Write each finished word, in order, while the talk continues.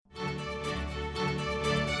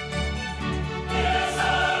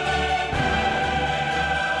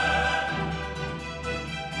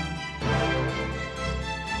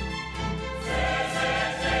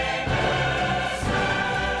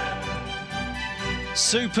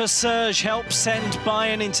Super surge helped send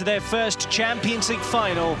Bayern into their first Champions League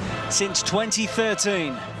final since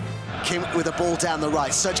 2013. Kim with a ball down the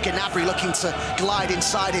right. Serge Gnabry looking to glide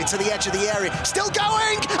inside it to the edge of the area. Still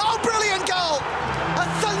going! Oh, brilliant goal! A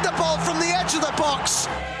thunderbolt from the edge of the box.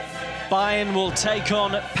 Bayern will take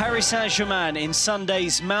on Paris Saint-Germain in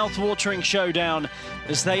Sunday's mouth-watering showdown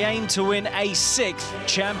as they aim to win a sixth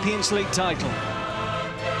Champions League title.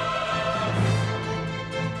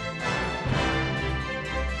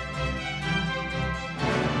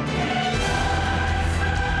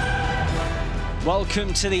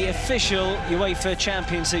 Welcome to the official UEFA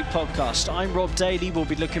Champions League podcast. I'm Rob Daly. We'll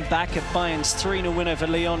be looking back at Bayern's 3-0 win over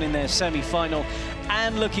Lyon in their semi-final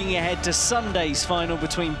and looking ahead to Sunday's final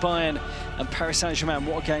between Bayern and Paris Saint-Germain.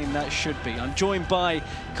 What a game that should be. I'm joined by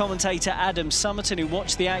commentator Adam Summerton, who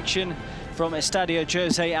watched the action from Estadio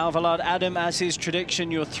Jose Alvalade. Adam, as is tradition,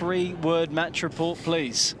 your three-word match report,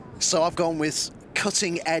 please. So I've gone with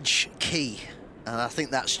cutting-edge key. And I think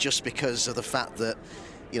that's just because of the fact that,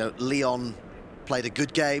 Lyon played a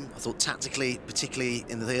good game. I thought tactically, particularly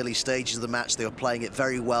in the early stages of the match, they were playing it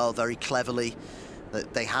very well, very cleverly.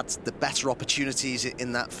 They had the better opportunities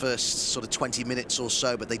in that first sort of 20 minutes or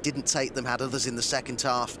so, but they didn't take them, had others in the second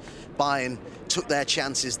half. Bayern took their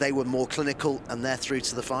chances, they were more clinical, and they're through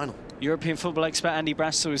to the final. European football expert Andy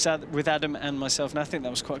Brassel is with Adam and myself, and I think that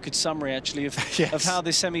was quite a good summary, actually, of, yes, of how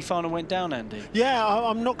this semi-final went down, Andy. Yeah,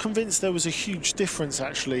 I'm not convinced there was a huge difference,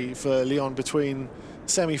 actually, for Lyon between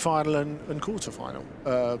semi-final and quarter-final.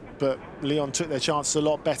 But Lyon took their chances a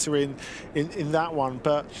lot better in that one.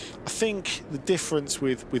 But I think the difference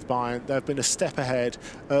with Bayern, they've been a step ahead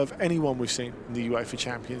of anyone we've seen in the UEFA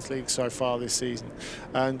Champions League so far this season.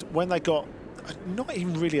 And when they got not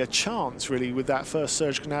even really a chance, really, with that first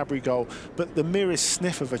Serge Gnabry goal, but the merest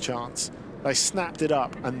sniff of a chance, they snapped it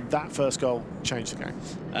up, and that first goal changed the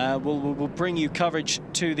game. We'll bring you coverage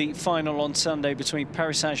to the final on Sunday between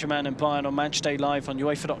Paris Saint-Germain and Bayern on Matchday Live on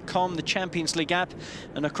UEFA.com, the Champions League app,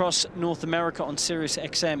 and across North America on Sirius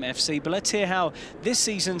XM FC. But let's hear how this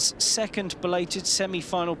season's second belated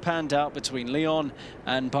semi-final panned out between Lyon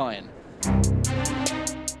and Bayern.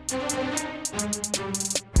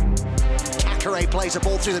 Carré plays a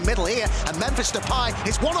ball through the middle here, and Memphis Depay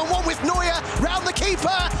is one-on-one with Neuer, round the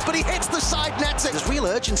keeper, but he hits the side netting. There's real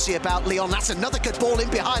urgency about Lyon. That's another good ball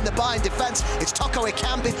in behind the Bayern defence. It's Toko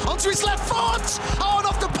Ekambi onto his left foot, and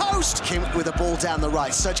off the post. Kim with a ball down the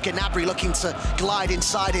right. Serge Gnabry looking to glide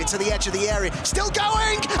inside it to the edge of the area. Still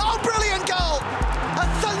going! Oh, brilliant goal! A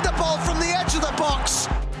thunderbolt from the edge of the box.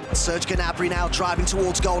 Serge Gnabry now driving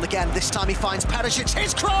towards goal again. This time he finds Perisic,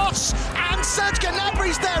 his cross, and Serge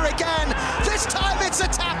Gnabry's there again. This time it's a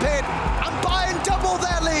tap-in, and Bayern double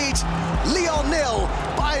their lead. Lyon 0,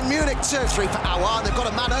 Bayern Munich 2-3 for Aouar. They've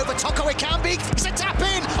got a man over, Toko Ekambi. It's a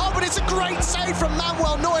tap-in, oh, but it's a great save from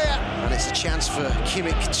Manuel Neuer. And it's a chance for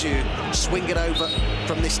Kimmich to swing it over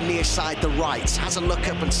from this near side, the right. Has a look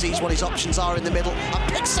up and sees what his options are in the middle,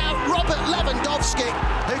 and picks out Robert Lewandowski,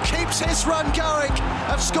 who keeps his run going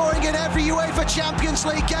of scoring in every UEFA Champions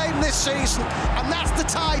League game this season. And that's the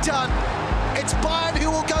tie done. It's Bayern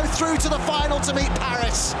who will go through to the final to meet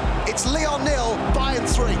Paris. It's Lyon 0, Bayern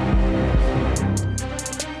 3.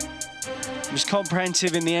 It was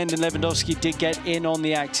comprehensive in the end, and Lewandowski did get in on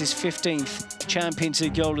the act. His 15th Champions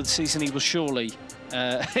League goal of the season. He will surely,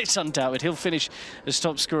 it's undoubted, he'll finish as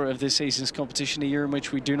top scorer of this season's competition, a year in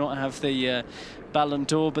which we do not have the Ballon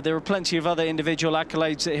d'Or, but there are plenty of other individual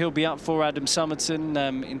accolades that he'll be up for, Adam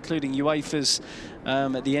Summerton, including UEFA's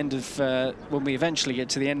at the end of, when we eventually get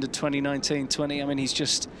to the end of 2019-20. I mean, he's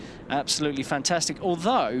just absolutely fantastic,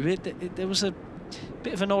 although there was a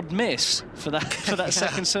bit of an odd miss for that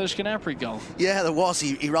second Serge Gnabry goal. Yeah, there was.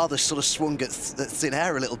 He rather sort of swung at thin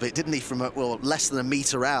air a little bit, didn't he, from less than a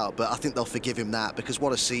metre out, but I think they'll forgive him that, because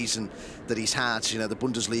what a season that he's had. The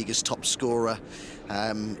Bundesliga's top scorer.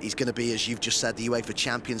 He's going to be, as you've just said, the UEFA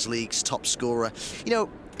Champions League's top scorer.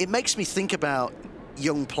 It makes me think about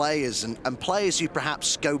young players and players who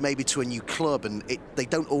perhaps go maybe to a new club and they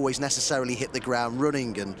don't always necessarily hit the ground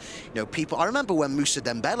running. And people, I remember when Moussa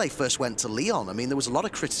Dembele first went to Lyon, I mean, there was a lot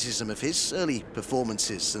of criticism of his early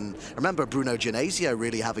performances, and I remember Bruno Genesio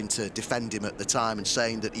really having to defend him at the time and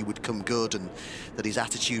saying that he would come good and that his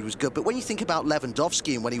attitude was good. But when you think about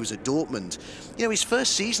Lewandowski and when he was at Dortmund, his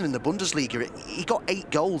first season in the Bundesliga, he got 8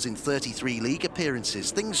 goals in 33 league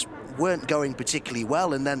appearances. Things weren't going particularly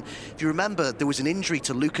well, and then if you remember, there was an injury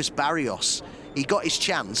to Lucas Barrios. He got his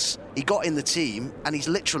chance, he got in the team, and he's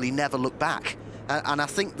literally never looked back. And I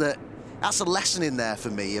think that's a lesson in there for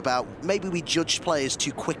me about maybe we judge players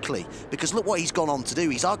too quickly, because look what he's gone on to do.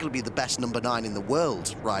 He's arguably the best number 9 in the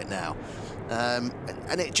world right now.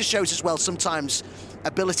 And it just shows as well, sometimes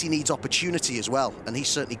ability needs opportunity as well, and he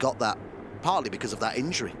certainly got that, partly because of that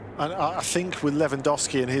injury. And I think with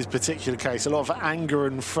Lewandowski in his particular case, a lot of anger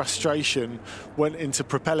and frustration went into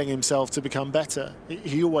propelling himself to become better.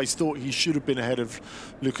 He always thought he should have been ahead of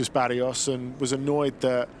Lucas Barrios and was annoyed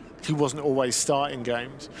that he wasn't always starting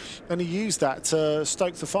games. And he used that to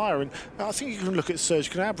stoke the fire. And I think you can look at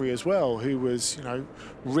Serge Gnabry as well, who was, you know,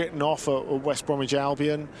 written off at West Bromwich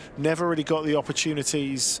Albion, never really got the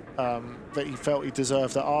opportunities that he felt he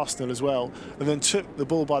deserved at Arsenal as well, and then took the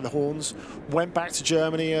bull by the horns, went back to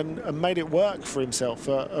Germany and made it work for himself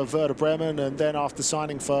at Werder Bremen, and then after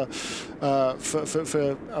signing for Bayern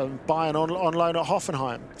on loan at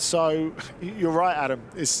Hoffenheim. So you're right, Adam,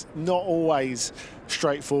 it's not always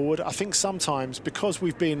straightforward. I think sometimes because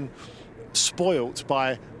we've been spoilt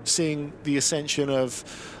by seeing the ascension of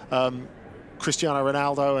Cristiano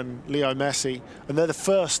Ronaldo and Leo Messi, and they're the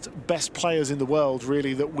first best players in the world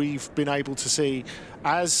really that we've been able to see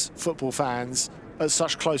as football fans at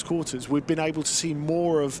such close quarters. We've been able to see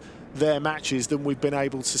more of their matches than we've been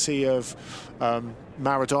able to see of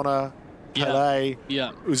Maradona, Pelé,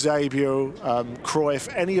 Eusebio,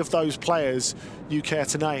 Cruyff, any of those players you care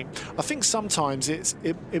to name. I think sometimes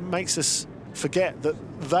it makes us forget that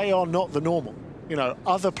they are not the normal. You know,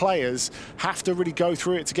 other players have to really go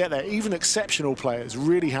through it to get there. Even exceptional players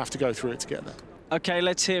really have to go through it to get there. OK,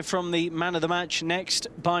 let's hear from the man of the match next,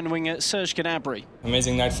 Bayern winger Serge Gnabry.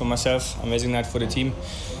 Amazing night for myself, amazing night for the team.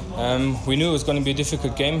 We knew it was going to be a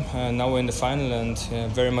difficult game. Now we're in the final and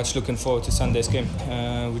very much looking forward to Sunday's game.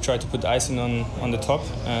 We tried to put the icing on the top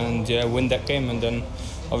and win that game, and then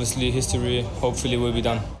obviously history hopefully will be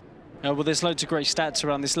done. Well, there's loads of great stats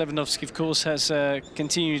around this. Lewandowski, of course, has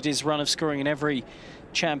continued his run of scoring in every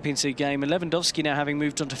Champions League game. And Lewandowski, now having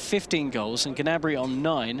moved on to 15 goals, and Gnabry on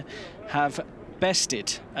 9, have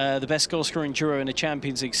bested the best goal-scoring duo in a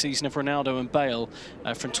Champions League season of Ronaldo and Bale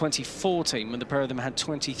from 2014, when the pair of them had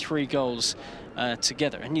 23 goals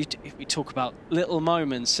together. And we talk about little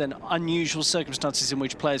moments and unusual circumstances in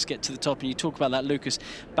which players get to the top, and you talk about that Lucas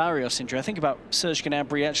Barrios injury. I think about Serge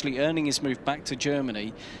Gnabry actually earning his move back to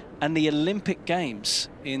Germany, and the Olympic Games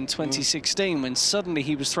in 2016, when suddenly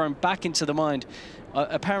he was thrown back into the mind.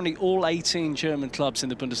 Apparently all 18 German clubs in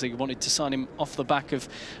the Bundesliga wanted to sign him off the back of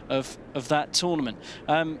that tournament.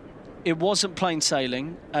 It wasn't plain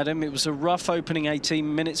sailing, Adam. It was a rough opening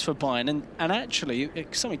 18 minutes for Bayern. And actually,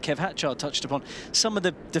 something Kev Hatchard touched upon, some of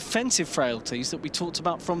the defensive frailties that we talked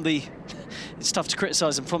about from the... It's tough to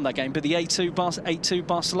criticise them from that game, but the 8-2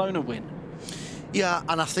 Barcelona win. Yeah,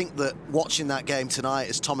 and I think that watching that game tonight,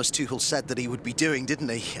 as Thomas Tuchel said that he would be doing, didn't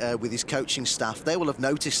he, with his coaching staff, they will have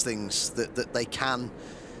noticed things that they can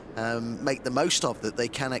make the most of, that they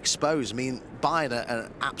can expose. I mean, Bayern are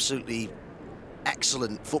an absolutely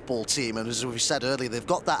excellent football team, and as we said earlier, they've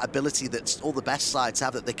got that ability that all the best sides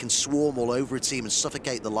have, that they can swarm all over a team and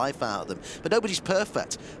suffocate the life out of them. But nobody's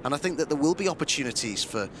perfect, and I think that there will be opportunities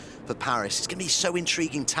for Paris. It's going to be so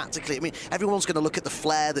intriguing tactically. I mean, everyone's going to look at the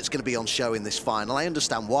flair that's going to be on show in this final. I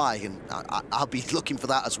understand why, and I'll be looking for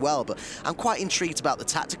that as well, but I'm quite intrigued about the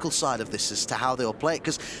tactical side of this as to how they'll play it,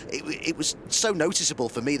 because it was so noticeable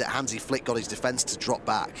for me that Hansi Flick got his defence to drop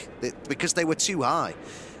back because they were too high.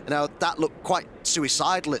 Now, that looked quite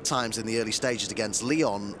suicidal at times in the early stages against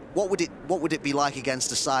Lyon. What would it be like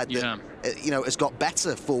against a side that has got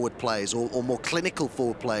better forward players or more clinical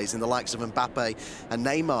forward players in the likes of Mbappe and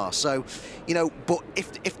Neymar? So, but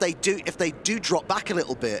if they do drop back a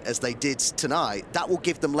little bit as they did tonight, that will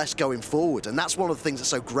give them less going forward, and that's one of the things that's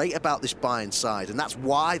so great about this Bayern side, and that's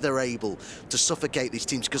why they're able to suffocate these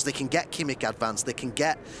teams, because they can get Kimmich advanced, they can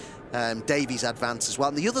get Davies advance as well.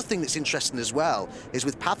 And the other thing that's interesting as well is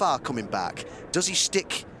with Pavard coming back, does he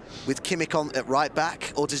stick with Kimmich on at right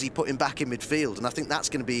back, or does he put him back in midfield? And I think that's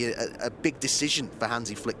going to be a big decision for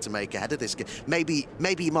Hansi Flick to make ahead of this game. Maybe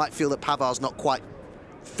he might feel that Pavard's not quite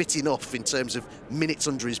fit enough in terms of minutes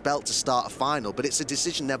under his belt to start a final, but it's a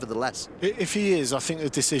decision nevertheless. If he is, I think the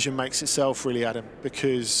decision makes itself really, Adam,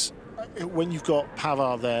 because when you've got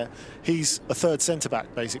Pavard there, he's a third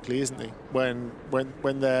centre-back basically, isn't he? When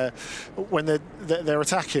they're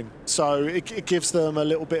attacking, so it gives them a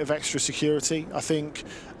little bit of extra security. I think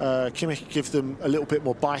Kimmich gives them a little bit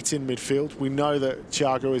more bite in midfield. We know that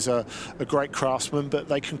Thiago is a great craftsman, but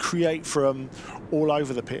they can create from all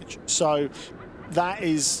over the pitch. So that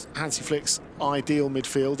is Hansi Flick's ideal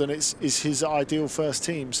midfield, and it's his ideal first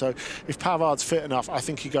team. So if Pavard's fit enough, I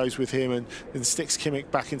think he goes with him and sticks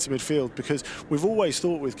Kimmich back into midfield, because we've always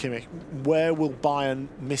thought with Kimmich, where will Bayern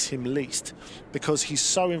miss him least? Because he's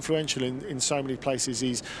so influential in so many places.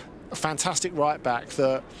 He's a fantastic right back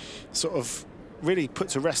that sort of really put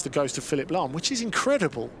to rest the ghost of Philipp Lahm, which is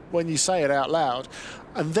incredible when you say it out loud.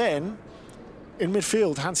 And then in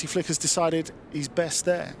midfield, Hansi Flick has decided he's best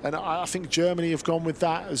there. And I think Germany have gone with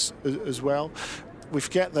that as well. We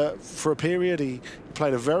forget that for a period he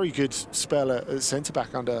played a very good spell at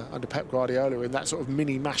centre-back under Pep Guardiola in that sort of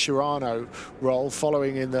mini Mascherano role,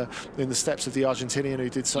 following in the steps of the Argentinian who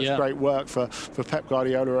did such great work for Pep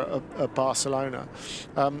Guardiola at Barcelona.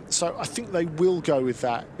 So I think they will go with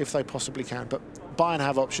that if they possibly can. But Bayern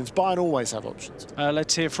have options. Bayern always have options.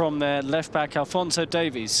 Let's hear from their left-back, Alphonso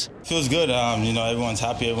Davies. Feels good. You know, everyone's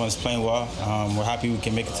happy. Everyone's playing well. We're happy we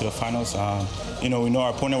can make it to the finals. You know, we know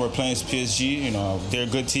our opponent we're playing is PSG. You know, they're a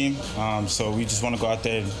good team. So we just want to go out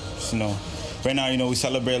there. You know, right now, you know, we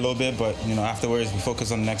celebrate a little bit, but you know, afterwards we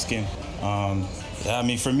focus on the next game. Yeah, I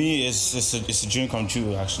mean, for me, it's a dream come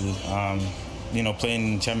true. Actually. You know,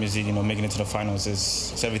 playing Champions League, you know, making it to the finals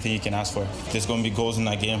is everything you can ask for. There's going to be goals in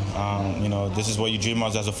that game. You know, this is what you dream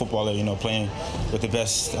of as a footballer, you know, playing with the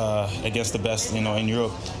best, against the best, you know, in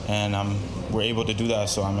Europe. And we're able to do that,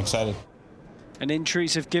 so I'm excited. And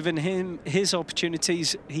injuries have given him his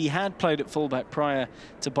opportunities. He had played at fullback prior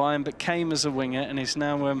to Bayern, but came as a winger and is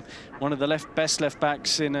now one of the best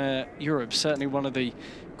left-backs in Europe, certainly one of the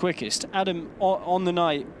quickest. Adam, on the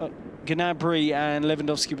night, Gnabry and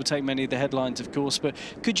Lewandowski will take many of the headlines, of course, but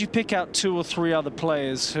could you pick out 2 or 3 other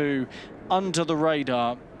players who, under the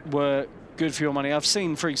radar, were good for your money? I've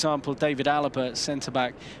seen, for example, David Alaba,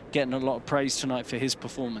 centre-back, getting a lot of praise tonight for his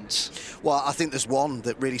performance. Well, I think there's one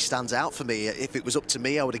that really stands out for me. If it was up to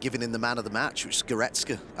me, I would have given him the man of the match, which is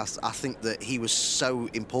Goretzka. I think that he was so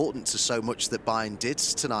important to so much that Bayern did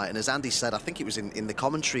tonight. And as Andy said, I think it was in the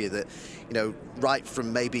commentary that, you know, right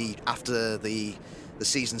from maybe after the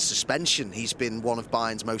season suspension, he's been one of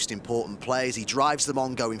Bayern's most important players. He drives them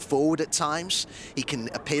on going forward at times. He can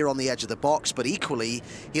appear on the edge of the box, but equally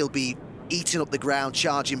he'll be eating up the ground,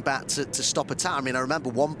 charging back to stop attack. I mean, I remember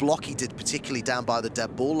one block he did particularly down by the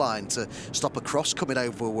dead ball line to stop a cross coming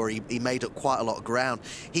over where he made up quite a lot of ground.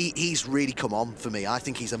 He's really come on for me. I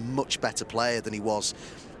think he's a much better player than he was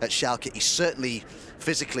at Schalke. He's certainly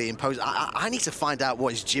physically imposing. I need to find out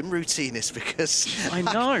what his gym routine is, because I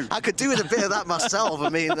know I could do with a bit of that myself. I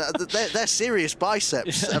mean, they're serious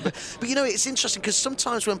biceps. But you know, it's interesting because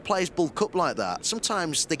sometimes when players bulk up like that,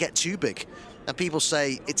 sometimes they get too big. And people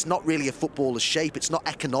say it's not really a footballer's shape, it's not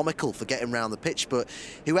economical for getting around the pitch, but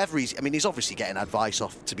whoever he's obviously getting advice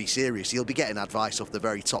off, to be serious. He'll be getting advice off the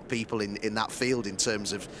very top people in that field in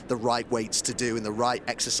terms of the right weights to do and the right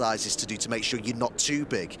exercises to do to make sure you're not too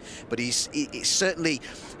big. But he's certainly,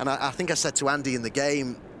 and I think I said to Andy in the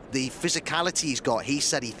game, the physicality he's got, he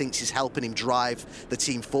said he thinks is helping him drive the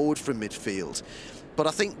team forward from midfield. But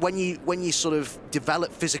I think when you sort of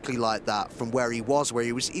develop physically like that from where he was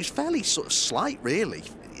fairly sort of slight, really.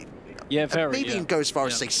 Yeah, very. Maybe even go as far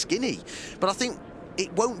as say skinny. But I think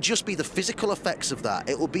it won't just be the physical effects of that.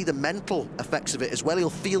 It will be the mental effects of it as well. He'll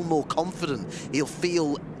feel more confident. He'll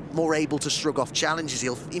feel more able to shrug off challenges.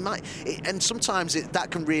 And sometimes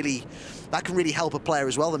that can really help a player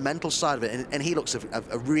as well, the mental side of it. And he looks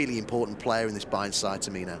a really important player in this Bayern side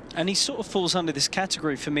to me now. And he sort of falls under this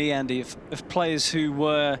category for me, Andy, of players who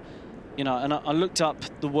were, you know, and I looked up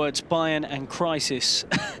the words Bayern and crisis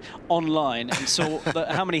online and saw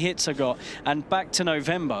how many hits I got. And back to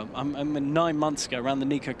November, 9 months ago, around the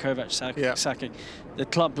Niko Kovac sacking, the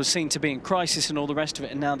club was seen to be in crisis and all the rest of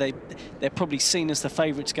it. And now they're probably seen as the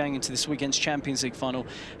favourites going into this weekend's Champions League final.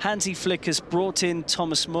 Hansi Flick has brought in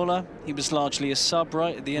Thomas Müller. He was largely a sub,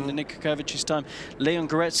 right, at the end of Niko Kovac's time. Leon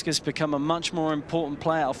Goretzka has become a much more important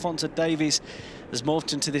player. Alphonso Davies has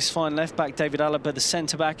morphed into this fine left-back. David Alaba, the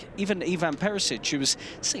centre-back. Even Ivan Perisic, who was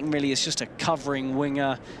seen really as just a covering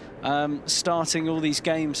winger, starting all these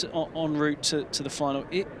games en route to the final.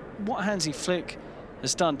 What Hansi Flick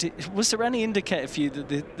has done, was there any indicator for you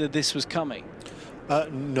that this was coming?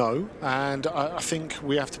 No, and I think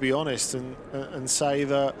we have to be honest and say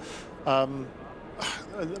that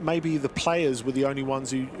maybe the players were the only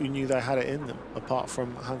ones who knew they had it in them, apart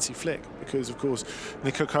from Hansi Flick, because of course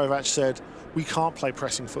Niko Kovac said we can't play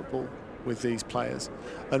pressing football with these players,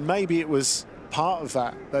 and maybe it was part of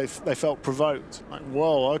that. They felt provoked, like,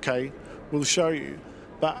 whoa, okay, we'll show you.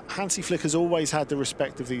 But Hansi Flick has always had the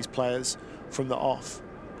respect of these players from the off.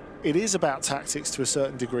 It is about tactics to a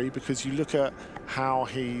certain degree, because you look at how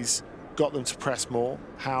he's got them to press more,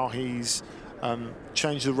 how he's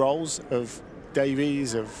changed the roles of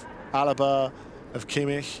Davies, of Alaba, of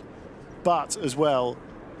Kimmich, but as well,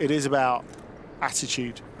 it is about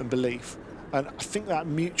attitude and belief. And I think that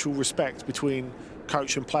mutual respect between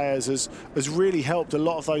coach and players has really helped a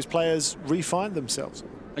lot of those players refine themselves.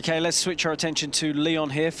 OK, let's switch our attention to Lyon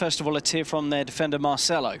here. First of all, let's hear from their defender,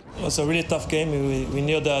 Marcelo. It was a really tough game. We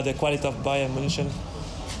knew the quality of Bayern Munich.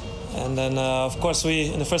 And then, of course,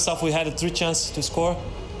 in the first half, we had 3 chances to score.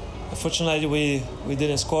 Unfortunately, we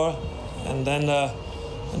didn't score. And then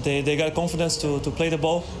they got confidence to play the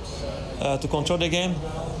ball, to control the game.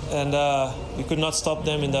 And we could not stop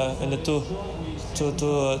them in the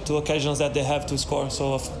two occasions that they have to score.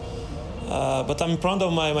 So, but I'm proud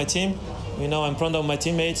of my team. I'm proud of my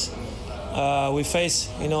teammates. We face,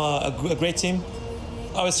 a great team.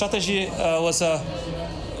 Our strategy was to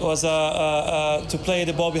play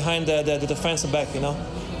the ball behind the defensive back.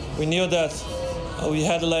 We knew that we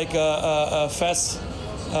had like a fast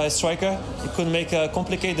striker. He could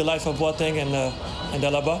complicate the life of Boateng and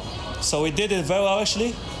Alaba. So we did it very well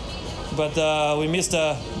actually, but we missed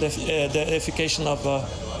the efficacy of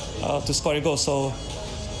to score a goal. So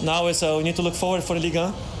now we need to look forward for the Ligue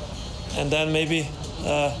 1. And then maybe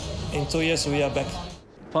in 2 years we are back.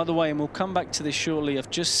 By the way, and we'll come back to this shortly, I've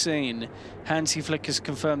just seen Hansi Flick has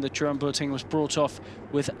confirmed that Jerome Boateng was brought off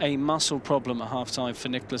with a muscle problem at half-time for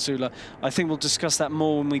Niklas Süle. I think we'll discuss that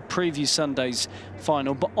more when we preview Sunday's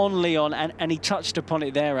final. But on Lyon, and he touched upon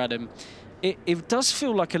it there, Adam, it does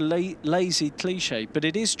feel like a lazy cliche, but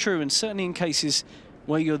it is true, and certainly in cases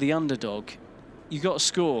where you're the underdog, you've got to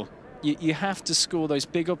score. You have to score those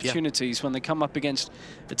big opportunities when they come up against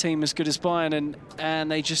a team as good as Bayern, and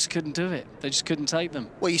they just couldn't do it. They just couldn't take them.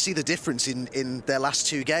 Well, you see the difference in their last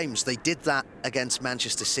 2 games. They did that against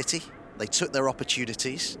Manchester City. They took their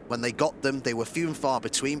opportunities. When they got them, they were few and far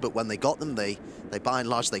between, but when they got them, they by and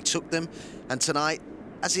large, they took them. And tonight,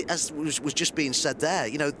 as was just being said there,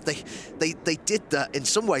 they did that in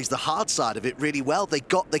some ways, the hard side of it really well. They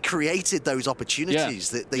created those opportunities.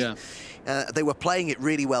 They were playing it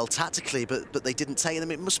really well tactically, but they didn't take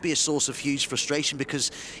them. It must be a source of huge frustration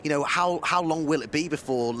because, how long will it be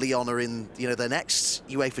before Lyon are in, their next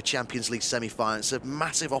UEFA Champions League semi-final? It's a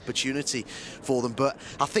massive opportunity for them. But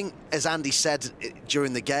I think, as Andy said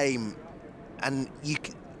during the game, and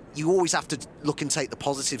you always have to look and take the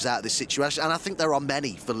positives out of this situation, and I think there are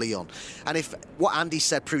many for Lyon. And if what Andy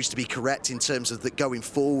said proves to be correct in terms of that going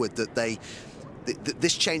forward, that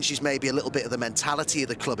this changes maybe a little bit of the mentality of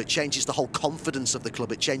the club. It changes the whole confidence of the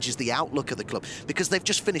club. It changes the outlook of the club because they've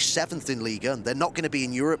just finished 7th in Ligue 1. They're not going to be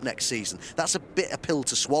in Europe next season. That's a pill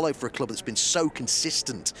to swallow for a club that's been so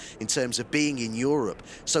consistent in terms of being in Europe.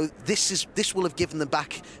 So this will have given them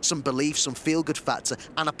back some belief, some feel-good factor,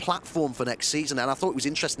 and a platform for next season. And I thought it was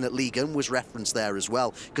interesting that Ligue 1 was referenced there as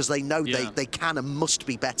well because they know they can and must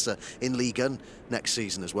be better in Ligue 1 next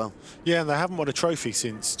season as well. Yeah, and they haven't won a trophy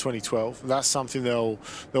since 2012. That's something they'll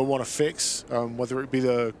want to fix, whether it be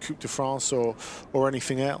the Coupe de France or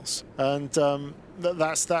anything else. And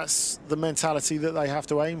that's the mentality that they have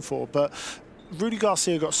to aim for. But Rudy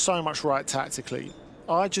Garcia got so much right tactically.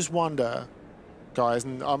 I just wonder, guys,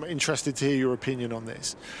 and I'm interested to hear your opinion on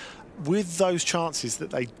this, with those chances that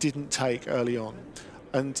they didn't take early on,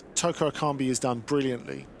 and Toko Ekambi has done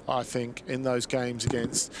brilliantly, I think, in those games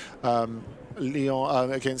against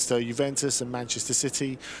Lyon, against Juventus and Manchester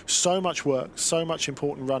City. So much work, so much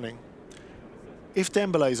important running. If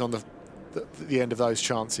Dembele's on the end of those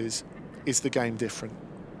chances, is the game different?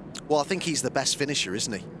 Well, I think he's the best finisher,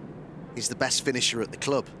 isn't he? He's the best finisher at the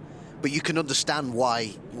club. But you can understand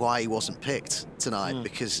why he wasn't picked tonight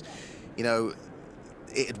because,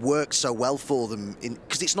 it had worked so well for them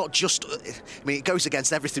because it's not just, it goes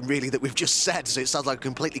against everything really that we've just said, so it sounds like I'm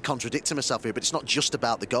completely contradicting myself here, but it's not just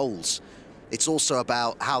about the goals. It's also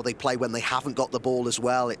about how they play when they haven't got the ball as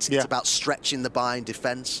well. It's about stretching the Bayern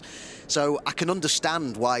defence. So I can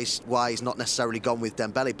understand why he's not necessarily gone with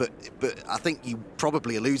Dembele, but I think you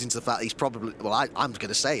probably alluding to the fact he's probably, well, I'm going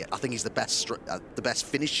to say it. I think he's the best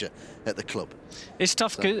finisher at the club. It's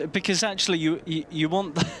tough because actually you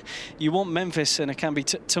want Memphis and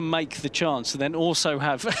Ekambi to make the chance, and then also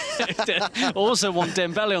have also want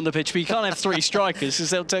Dembele on the pitch, but you can't have 3 strikers because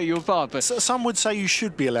they'll tear you apart. But some would say you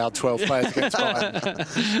should be allowed 12 players against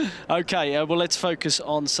Bayern. Okay, well, let's focus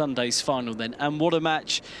on Sunday's final then, and what a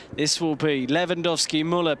match this will be. Lewandowski,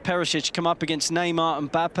 Müller, Perisic come up against Neymar,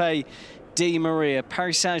 Mbappe, Di Maria.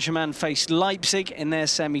 Paris Saint-Germain faced Leipzig in their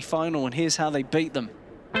semi-final, and here's how they beat them.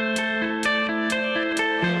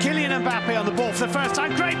 Kylian Mbappe on the ball for the first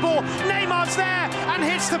time. Great ball. Neymar's there and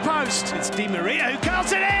hits the post. It's Di Maria who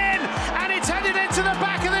curls it in, and it's headed into the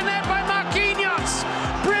back of the net by Marquinhos.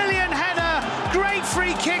 Brilliant header. Great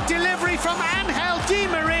free kick delivery from Angel Di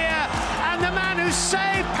Maria, and the man who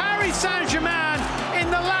saved Paris Saint-Germain in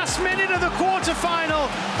the last minute of the the quarter-final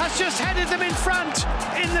has just headed them in front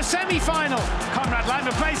in the semi-final. Konrad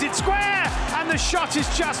Laimer plays it square, and the shot is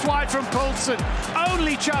just wide from Poulsen.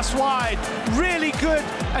 Only just wide. Really good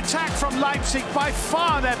attack from Leipzig, by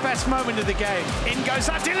far their best moment of the game. In goes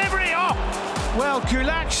that delivery. Oh, well,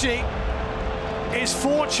 Gulacsi is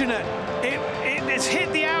fortunate. It has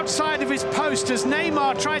hit the outside of his post as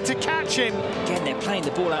Neymar tried to catch him. Again, they're playing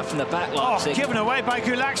the ball out from the back, Leipzig. Oh, given away by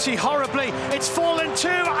Gulacsi horribly. It's fallen to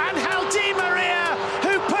Angel Di Maria,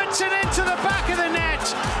 who puts it into the back of the net.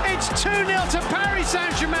 It's 2-0 to Paris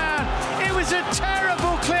Saint-Germain. It was a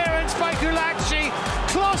terrible clearance by Gulacsi.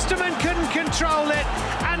 Klosterman couldn't control it,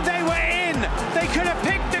 and they were in. They could have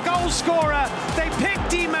picked the goal scorer. They picked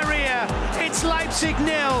Di Maria. It's Leipzig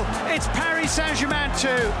 0. It's Paris Saint-Germain 2.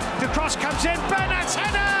 The cross comes in. Bernat's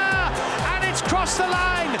header! And it's crossed the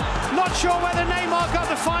line. Not sure whether Neymar got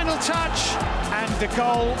the final touch. And the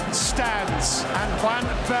goal stands. And Juan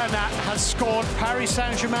Bernat has scored Paris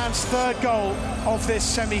Saint-Germain's third goal of this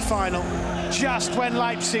semi-final, just when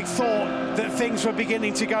Leipzig thought that things were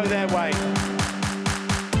beginning to go their way.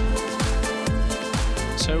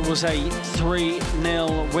 So it was a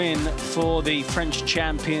 3-0 win for the French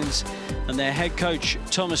champions, and their head coach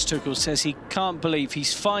Thomas Tuchel says he can't believe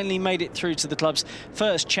he's finally made it through to the club's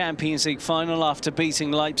first Champions League final after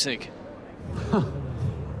beating Leipzig.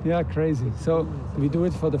 Yeah, crazy. So we do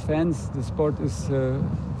it for the fans. The sport is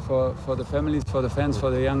for the families, for the fans,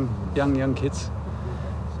 for the young kids.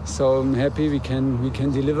 So I'm happy we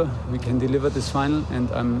can deliver this final,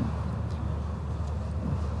 and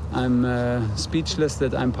I'm speechless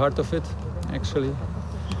that I'm part of it, actually.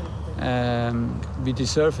 We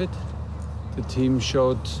deserve it. The team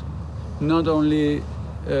showed not only,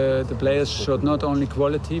 the players showed not only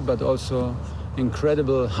quality, but also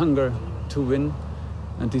incredible hunger to win,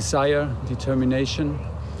 and desire, determination.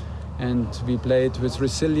 And we played with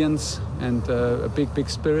resilience and a big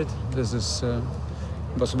spirit. This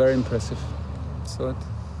was very impressive. So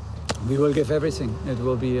we will give everything. It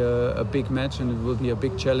will be a big match, and it will be a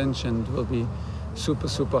big challenge, and it will be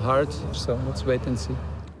super hard. So let's wait and see.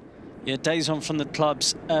 Yeah, days on from the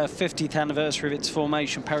club's 50th anniversary of its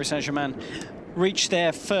formation, Paris Saint-Germain reached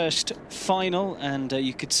their first final, and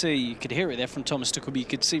you could hear it there from Thomas Tuchel, but you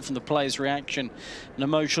could see from the players' reaction an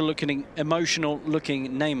emotional-looking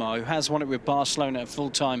Neymar, who has won it with Barcelona at full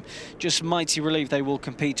time. Just mighty relieved they will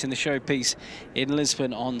compete in the showpiece in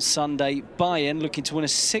Lisbon on Sunday. Bayern looking to win a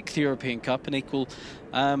 6th European Cup and equal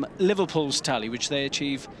Liverpool's tally, which they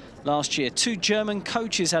achieved last year. Two German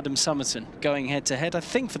coaches, Adam Summerton, going head-to-head, I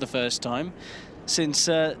think for the first time since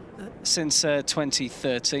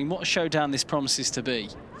 2013. What a showdown this promises to be.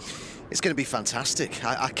 It's going to be fantastic.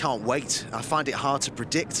 I can't wait. I find it hard to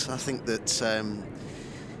predict. I think that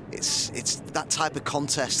it's that type of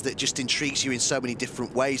contest that just intrigues you in so many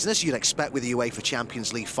different ways. And as you'd expect with the UEFA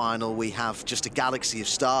Champions League final, we have just a galaxy of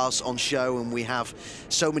stars on show, and we have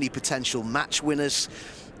so many potential match winners.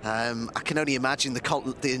 I can only imagine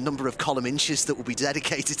the number of column inches that will be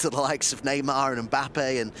dedicated to the likes of Neymar and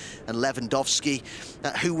Mbappe and Lewandowski,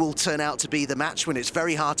 who will turn out to be the match winner. It's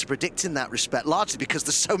very hard to predict in that respect, largely because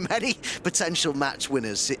there's so many potential match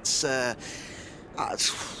winners. It's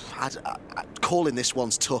calling this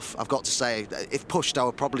one's tough, I've got to say. If pushed, I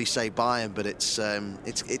would probably say Bayern, but it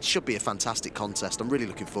should be a fantastic contest. I'm really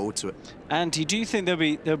looking forward to it. Andy, do you think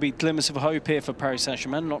there'll be glimmers of hope here for Paris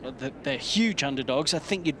Saint-Germain? Not that they're huge underdogs. I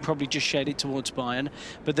think you'd probably just shade it towards Bayern,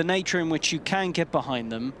 but the nature in which you can get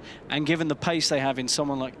behind them, and given the pace they have in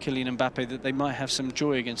someone like Kylian Mbappe, that they might have some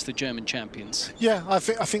joy against the German champions. Yeah, I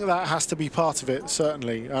think that has to be part of it,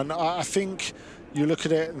 certainly. And I think you look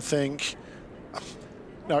at it and think,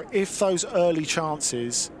 no, if those early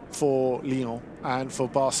chances for Lyon and for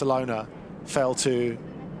Barcelona fell to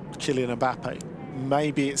Kylian Mbappe,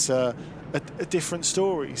 maybe it's a different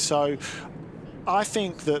story. So I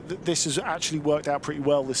think that this has actually worked out pretty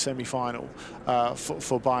well, this semi-final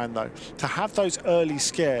for Bayern, though. To have those early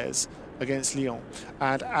scares against Lyon,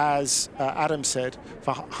 and as Adam said,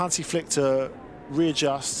 for Hansi Flick to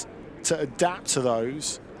readjust, to adapt to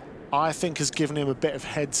those, I think has given him a bit of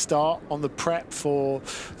head start on the prep for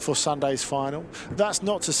Sunday's final. That's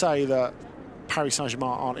not to say that Paris Saint-Germain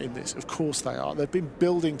aren't in this. Of course they are. They've been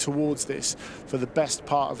building towards this for the best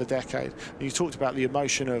part of a decade. And you talked about the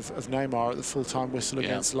emotion of Neymar at the full-time whistle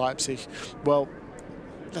against Leipzig. Well,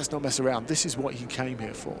 let's not mess around. This is what he came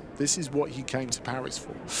here for. This is what he came to Paris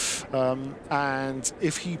for. And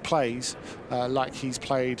if he plays like he's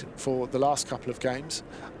played for the last couple of games,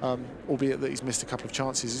 albeit that he's missed a couple of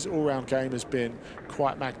chances, his all-round game has been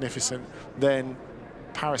quite magnificent, then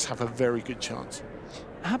Paris have a very good chance.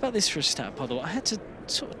 How about this for a stat, by the way? I had to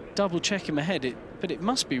sort of double-check in my head. but it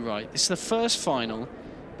must be right. It's the first final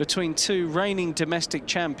between two reigning domestic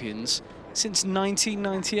champions since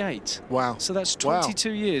 1998. Wow. So that's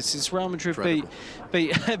 22 years since Real Madrid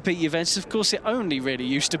beat Juventus. Of course, it only really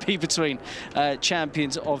used to be between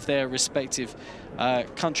champions of their respective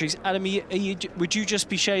countries. Adam, would you just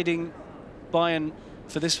be shading Bayern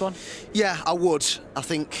for this one? Yeah, I would. I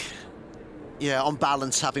think, yeah, on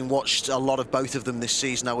balance, having watched a lot of both of them this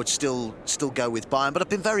season, I would still go with Bayern. But I've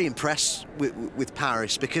been very impressed with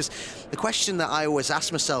Paris, because the question that I always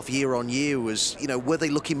asked myself year on year was, you know, were they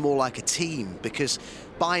looking more like a team? Because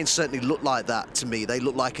Bayern certainly looked like that to me. They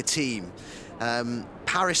looked like a team.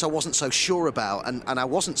 Paris I wasn't so sure about, and I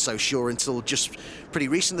wasn't so sure until just pretty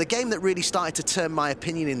recent. The game that really started to turn my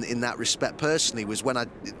opinion in that respect personally was when I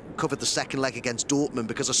covered the second leg against Dortmund,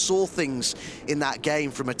 because I saw things in that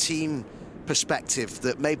game from a team perspective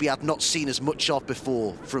that maybe I'd not seen as much of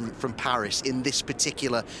before from Paris in this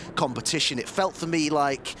particular competition. It felt for me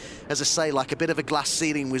like, as I say, like a bit of a glass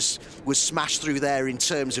ceiling was smashed through there in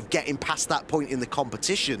terms of getting past that point in the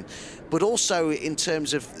competition, but also in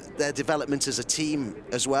terms of their development as a team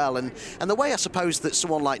as well. And the way I suppose that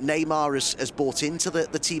someone like Neymar has bought into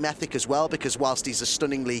the team ethic as well, because whilst he's a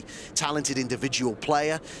stunningly talented individual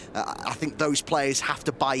player, I think those players have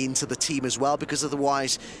to buy into the team as well, because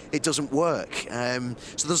otherwise it doesn't work.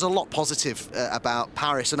 So there's a lot positive about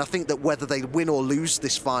Paris, and I think that whether they win or lose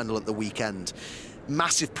this final at the weekend,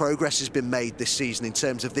 massive progress has been made this season in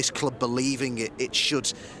terms of this club believing it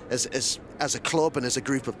should, as a club and as a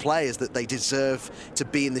group of players, that they deserve to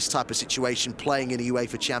be in this type of situation, playing in a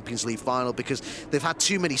UEFA Champions League final, because they've had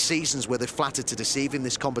too many seasons where they've flattered to deceive in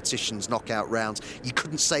this competition's knockout rounds. You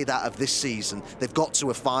couldn't say that of this season. They've got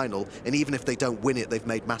to a final, and even if they don't win it, they've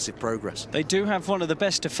made massive progress. They do have one of the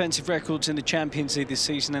best defensive records in the Champions League this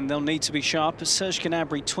season, and they'll need to be sharp. Serge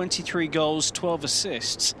Gnabry, 23 goals, 12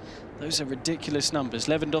 assists. Those are ridiculous numbers.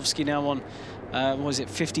 Lewandowski now on,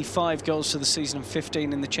 55 goals for the season and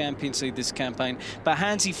 15 in the Champions League this campaign. But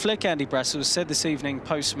Hansi Flick, Andy Brassel, said this evening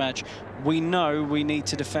post-match, we know we need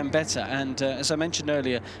to defend better. And as I mentioned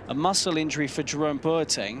earlier, a muscle injury for Jerome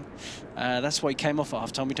Boateng, that's why he came off at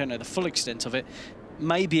half-time. We don't know the full extent of it.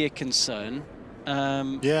 May be a concern.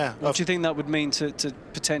 What do you think that would mean to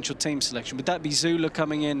potential team selection? Would that be Zula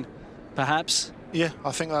coming in, perhaps? Yeah,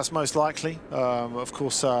 I think that's most likely. Of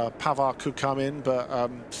course, Pavard could come in, but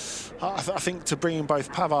I think to bring in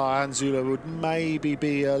both Pavard and Zula would maybe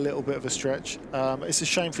be a little bit of a stretch. It's a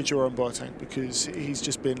shame for Jerome Boateng, because he's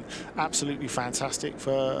just been absolutely fantastic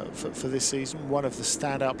for this season. One of the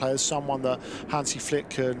standout players, someone that Hansi Flick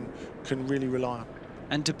can really rely on.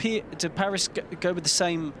 And do Paris go with the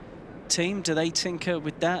same team? Do they tinker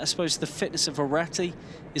with that? I suppose the fitness of Verratti,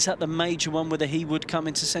 is that the major one, whether he would come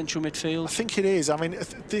into central midfield? I think it is. I mean,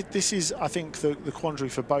 this is, I think, the quandary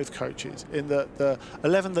for both coaches, in that the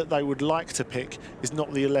 11 that they would like to pick is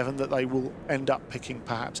not the 11 that they will end up picking,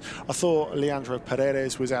 perhaps. I thought Leandro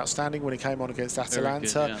Paredes was outstanding when he came on against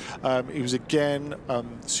Atalanta. Good, yeah. He was again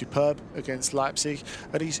superb against Leipzig,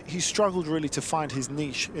 and he's struggled really to find his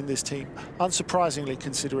niche in this team. Unsurprisingly,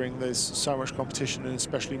 considering there's so much competition, and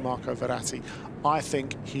especially Marco Verratti, I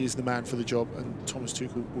think he is the man for the job, and Thomas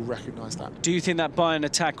Tuchel will recognise that. Do you think that Bayern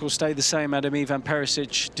attack will stay the same, Adam? Ivan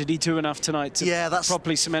Perisic, did he do enough tonight to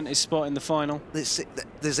properly cement his spot in the final?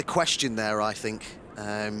 There's a question there, I think.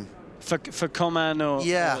 For Coman or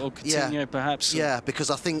Coutinho, perhaps? Yeah, because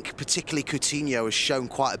I think particularly Coutinho has shown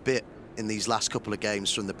quite a bit in these last couple of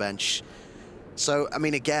games from the bench. So, I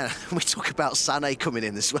mean, again, we talk about Sané coming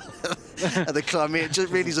in as well at the club. I mean, it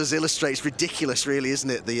just really just illustrates ridiculous, really, isn't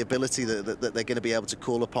it, the ability that they're going to be able to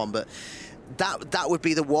call upon. But that would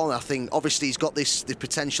be the one, I think. Obviously, he's got the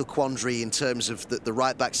potential quandary in terms of the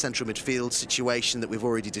right-back central midfield situation that we've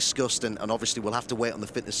already discussed, and obviously we'll have to wait on the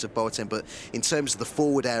fitness of Boateng. But in terms of the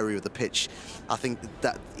forward area of the pitch, I think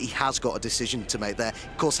that he has got a decision to make there.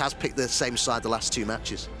 Of course, has picked the same side the last two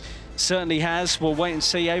matches. Certainly has. We'll wait and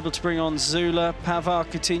see. Able to bring on Zula, Pavard,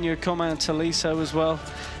 Coutinho, Coman, Tolisso as well.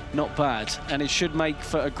 Not bad. And it should make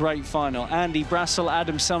for a great final. Andy Brassel,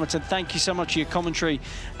 Adam Summerton, thank you so much for your commentary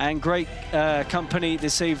and great company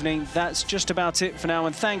this evening. That's just about it for now.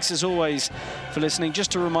 And thanks, as always, for listening.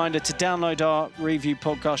 Just a reminder to download our review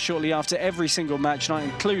podcast shortly after every single match night,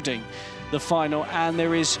 including the final. And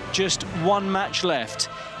there is just one match left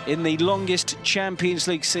in the longest Champions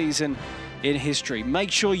League season in history. Make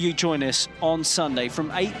sure you join us on Sunday from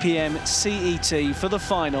 8 p.m. CET for the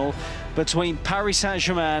final between Paris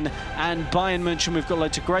Saint-Germain and Bayern München. We've got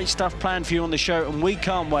loads of great stuff planned for you on the show, and we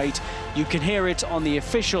can't wait. You can hear it on the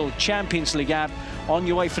official Champions League app, on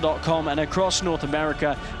UEFA.com, and across North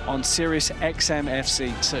America on Sirius XM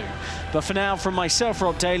FC2. But for now, from myself,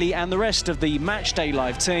 Rob Daly, and the rest of the Matchday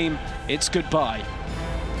Live team, it's goodbye.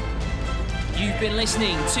 You've been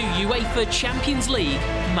listening to UEFA Champions League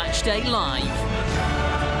Matchday Live.